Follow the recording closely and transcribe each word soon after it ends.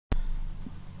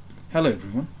Hello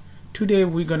everyone. Today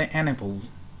we're going to enable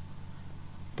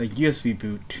the USB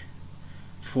boot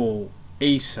for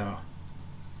Acer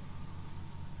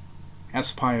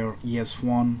Aspire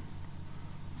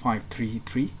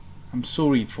ES1-533. I'm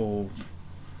sorry for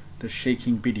the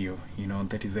shaking video,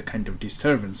 that is a kind of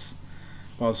disturbance.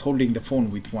 I was holding the phone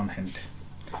with one hand.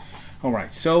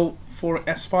 Alright, so for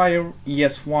Aspire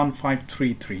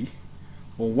ES1-533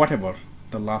 or whatever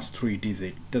the last three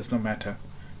digits, does not matter,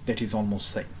 that is almost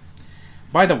same.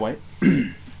 By the way,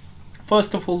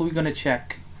 first of all, we're going to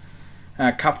check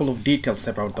a couple of details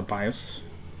about the BIOS,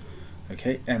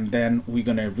 okay, and then we're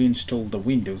going to reinstall the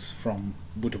Windows from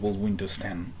bootable Windows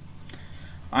 10.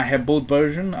 I have both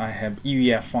versions. I have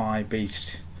UEFI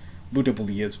based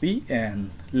bootable USB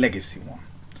and legacy one,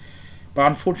 but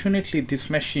unfortunately this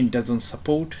machine doesn't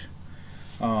support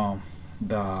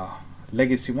the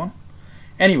legacy one.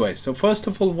 Anyway, so first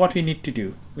of all, what we need to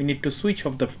do, we need to switch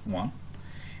off the one,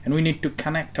 and we need to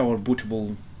connect our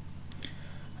bootable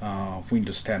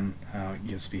Windows 10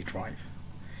 USB drive.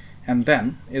 And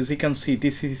then, as you can see,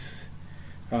 this is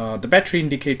the battery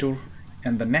indicator,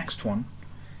 and the next one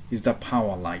is the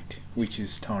power light, which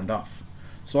is turned off.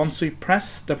 So once we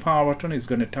press the power button, it's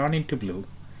going to turn into blue,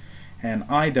 and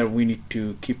either we need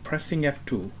to keep pressing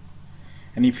F2,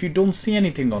 and if you don't see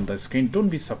anything on the screen, don't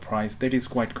be surprised, that is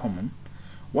quite common.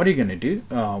 What are you going to do?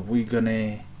 We're going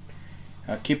to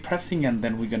keep pressing, and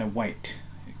then we're gonna wait.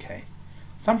 Okay,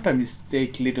 sometimes it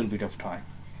takes a little bit of time.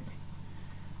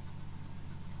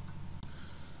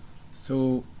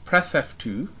 So press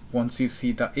F2 once you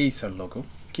see the Acer logo.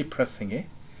 Keep pressing it.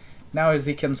 Now, as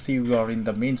you can see, we are in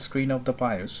the main screen of the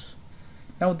BIOS.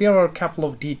 Now there are a couple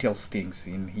of details things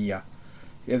in here.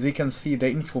 As you can see, the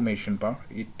information bar,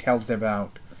 it tells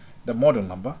about the model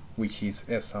number, which is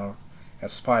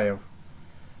Aspire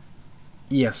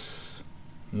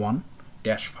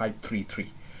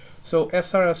ES1-533. So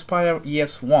Acer Aspire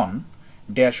ES1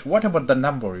 dash whatever the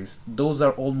number is, those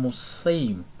are almost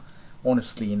same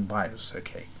honestly in BIOS.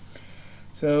 Okay,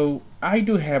 so I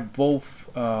do have both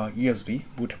USB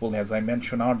bootable, as I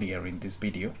mentioned earlier in this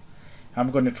video. I'm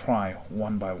going to try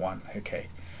one by one. Okay,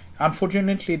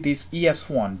 unfortunately this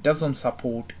ES1 doesn't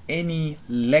support any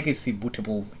legacy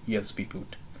bootable USB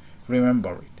boot,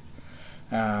 remember it.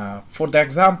 For the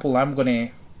example, I'm going to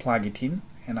plug it in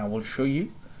and I will show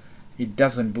you it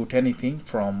doesn't boot anything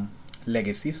from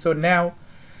legacy. So now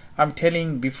I'm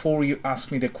telling, before you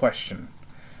ask me the question,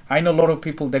 I know a lot of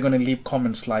people, they're going to leave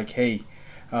comments like, hey,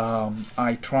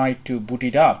 I tried to boot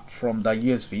it up from the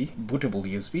USB, bootable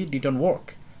USB, didn't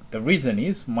work. The reason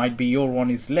is, might be your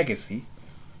one is legacy,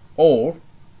 or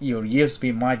your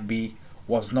USB might be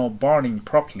was not burning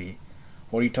properly,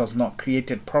 or it was not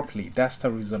created properly. That's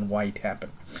the reason why it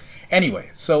happened.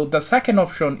 Anyway, so the second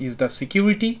option is the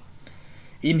security.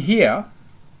 In here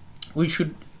we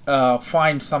should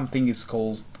find something is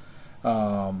called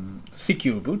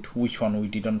secure boot, which one we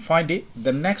didn't find it.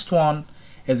 The next one,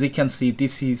 as you can see,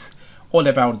 this is all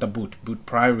about the boot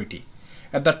priority.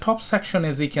 At the top section,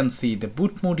 as you can see, the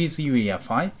boot mode is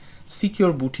UEFI,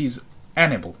 secure boot is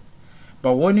enable,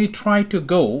 but when you try to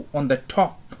go on the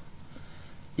top,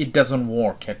 it doesn't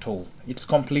work at all. It's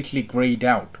completely grayed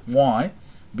out. Why?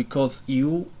 Because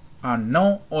you are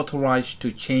not authorized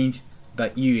to change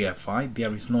the UEFI.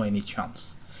 There is no any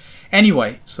chance.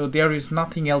 Anyway, so there is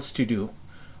nothing else to do.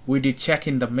 We did check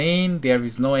in the main, there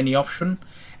is no any option,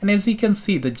 and as you can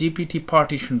see, the GPT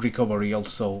partition recovery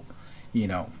also,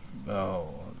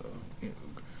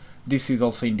 this is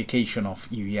also indication of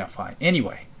UEFI.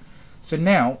 Anyway, so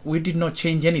now we did not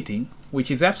change anything, which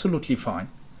is absolutely fine.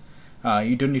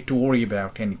 You don't need to worry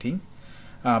about anything.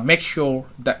 Make sure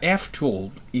the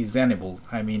F12 is enabled.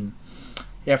 I mean,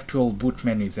 F12 boot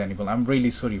menu is enabled. I'm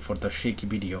really sorry for the shaky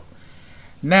video.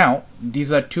 Now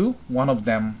these are two. One of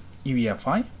them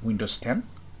UEFI Windows 10.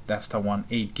 That's the one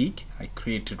 8 gig I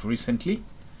created recently.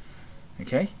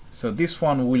 Okay, so this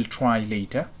one we'll try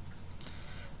later,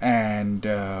 and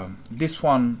this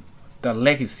one the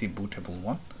legacy bootable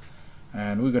one,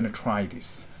 and we're gonna try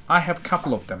this. I have a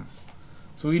couple of them,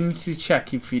 so we need to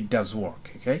check if it does work.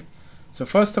 Okay, so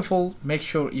first of all, make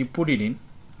sure you put it in,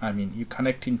 you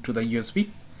connect into the USB,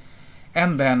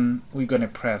 and then we're going to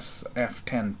press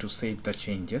F10 to save the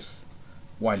changes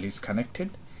while it's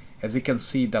connected. As you can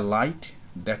see, the light,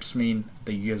 that's mean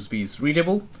the USB is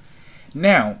readable.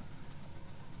 Now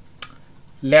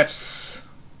let's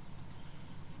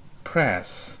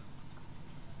press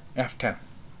F10,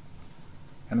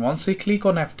 and once we click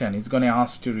on F10, it's going to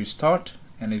ask to restart,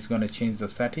 and it's going to change the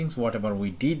settings, whatever we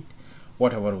did,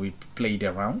 whatever we played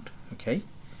around. Okay,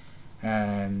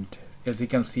 and as you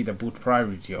can see, the boot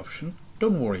priority option,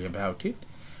 don't worry about it.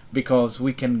 because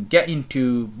we can get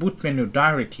into boot menu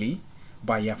directly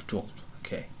by F12.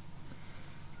 Okay,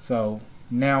 so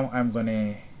now I'm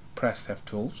gonna press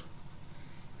F12.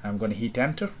 I'm gonna hit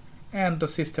enter, and the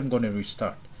system gonna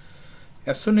restart.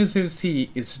 As soon as you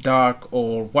see it's dark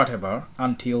or whatever,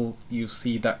 until you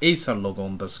see the Acer logo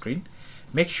on the screen,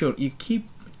 make sure you keep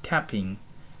tapping,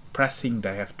 pressing the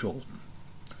F12.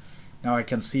 Now I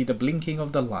can see the blinking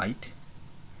of the light,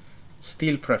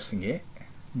 still pressing it.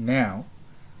 Now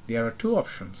there are two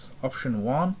options. Option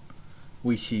 1,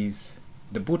 which is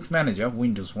the boot manager,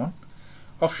 Windows 1.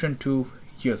 Option 2,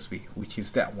 USB, which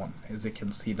is that one. As you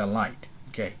can see the light.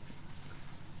 Okay.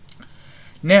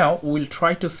 Now we'll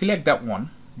try to select that one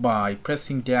by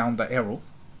pressing down the arrow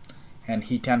and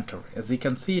hit enter. As you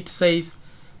can see, it says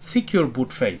secure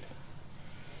boot failed.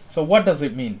 So what does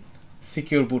it mean,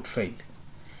 secure boot failed?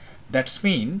 That's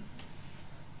mean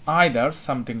either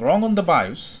something wrong on the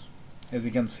BIOS. As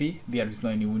you can see, there is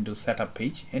no any Windows setup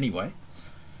page anyway.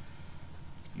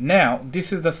 Now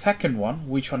this is the second one,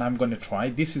 which one I'm going to try.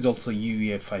 This is also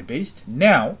UEFI based.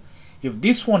 Now if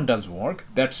this one does work,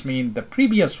 that's mean the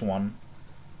previous one,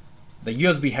 the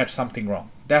USB had something wrong.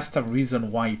 That's the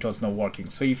reason why it was not working.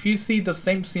 So if you see the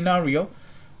same scenario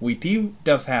with you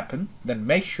does happen, then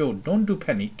make sure don't do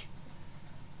panic,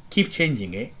 keep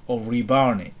changing it or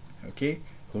reburn it. Okay,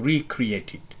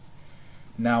 recreate it.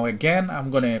 Now again I'm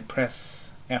gonna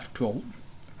press F12.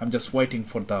 I'm just waiting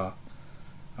for the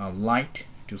light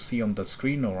to see on the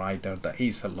screen, or either the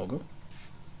Acer logo.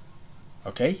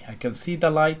 Okay, I can see the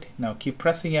light. Now keep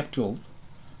pressing F12,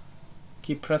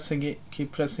 keep pressing it,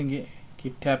 keep pressing it,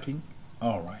 keep tapping.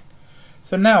 Alright,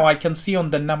 so now I can see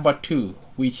on the number 2,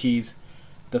 which is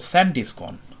the SanDisk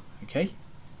on. Okay,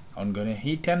 I'm gonna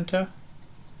hit enter,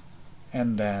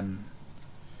 and then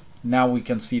now we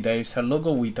can see the Acer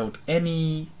logo without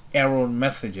any error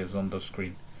messages on the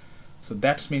screen. So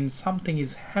that means something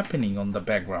is happening on the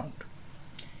background.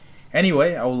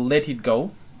 Anyway, I will let it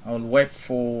go. I will wait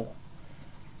for,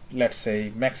 let's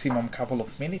say, maximum couple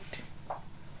of minutes.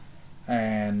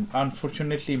 And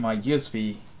unfortunately my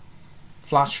USB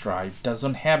flash drive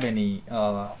doesn't have any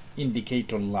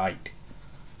indicator light,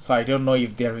 so I don't know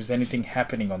if there is anything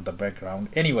happening on the background.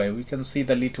 Anyway, we can see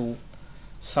the little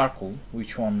circle,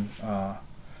 which one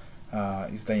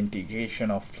is the indication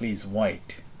of please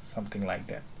wait, something like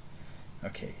that.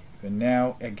 Okay, so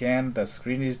now again the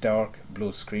screen is dark,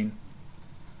 blue screen.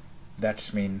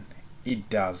 That's mean it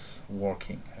does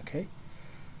working. Okay,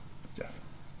 just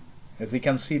as you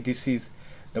can see, this is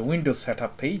the Windows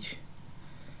setup page.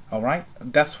 Alright,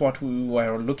 that's what we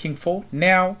were looking for.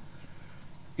 Now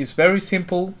it's very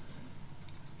simple.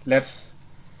 Let's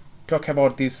talk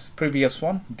about this previous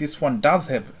one. This one does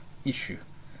have issue.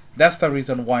 That's the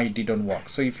reason why it didn't work.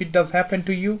 So if it does happen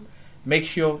to you, make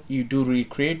sure you do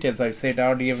recreate, as I said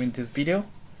earlier in this video.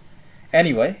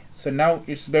 Anyway, so now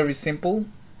it's very simple.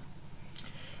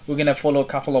 We're gonna follow a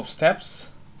couple of steps,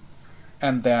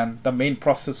 and then the main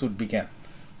process would begin.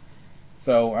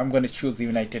 So I'm going to choose the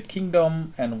United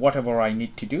Kingdom and whatever I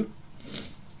need to do,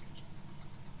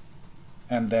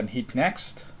 and then hit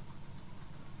next,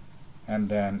 and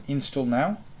then install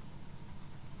now,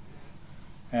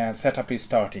 and setup is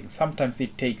starting. Sometimes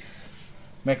it takes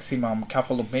maximum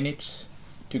couple of minutes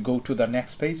to go to the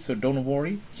next page, so don't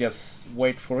worry, just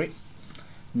wait for it.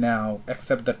 Now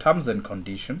accept the terms and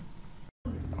condition.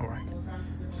 Alright,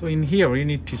 so in here you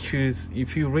need to choose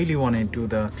if you really want to do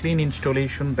the clean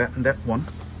installation, that one,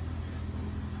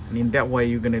 and in that way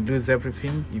you're going to lose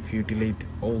everything if you delete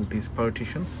all these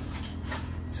partitions.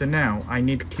 So now I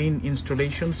need clean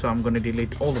installation, so I'm going to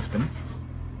delete all of them.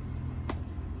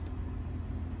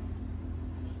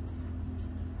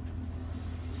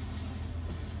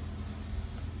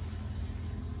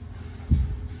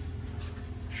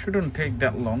 Shouldn't take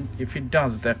that long. If it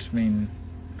does, that means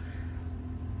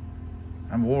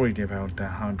I'm worried about the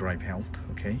hard drive health.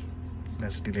 Okay,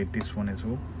 let's delete this one as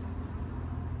well.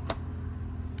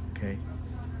 Okay,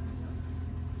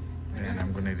 then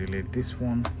I'm going to delete this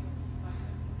one,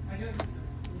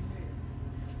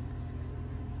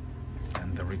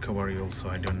 and the recovery also,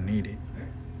 I don't need it.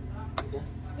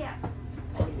 Yeah,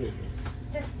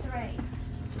 just 3.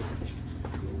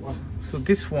 So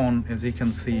this one, as you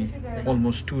can see,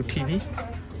 almost 2 TB.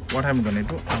 What I'm gonna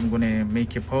do, I'm gonna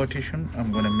make a partition.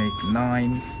 I'm gonna make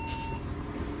 9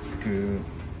 to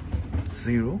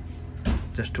 0,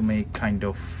 just to make kind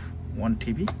of 1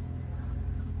 TB.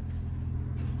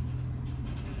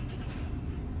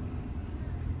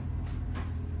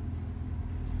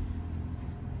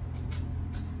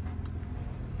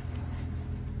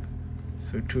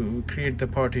 So to create the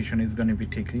partition is going to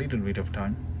take a little bit of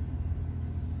time.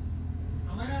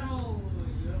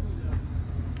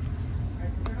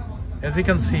 As you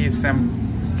can see,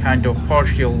 some kind of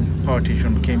partial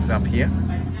partition comes up here,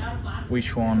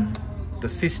 which one the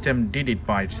system did it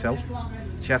by itself.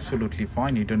 It's absolutely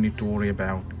fine. You don't need to worry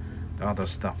about the other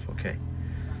stuff. Okay,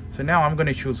 so now I'm going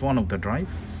to choose one of the drive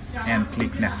and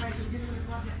click next.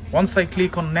 Once I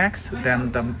click on next,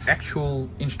 then the actual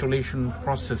installation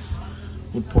process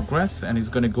would progress, and it's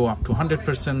going to go up to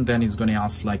 100%. Then it's going to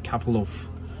ask like couple of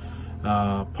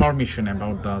permission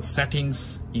about the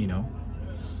settings, you know,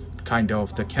 kind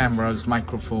of the cameras,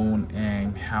 microphone,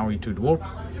 and how it would work,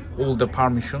 all the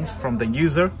permissions from the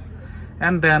user.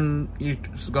 And then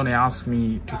it's going to ask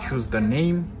me to choose the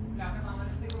name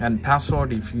and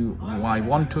password if I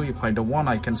want to. If I don't want,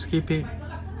 I can skip it,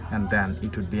 and then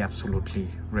it would be absolutely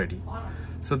ready.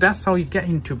 So that's how you get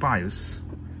into BIOS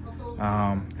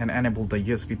and enable the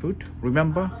USB boot.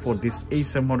 Remember, for this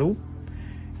Acer model,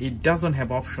 it doesn't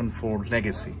have option for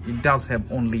legacy. It does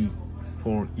have only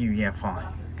for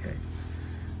UEFI. Okay.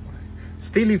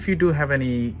 Still, if you do have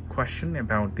any question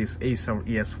about this Acer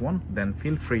ES1, then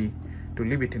feel free to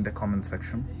leave it in the comment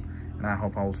section. And I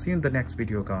hope I'll see you in the next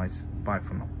video, guys. Bye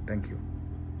for now. Thank you.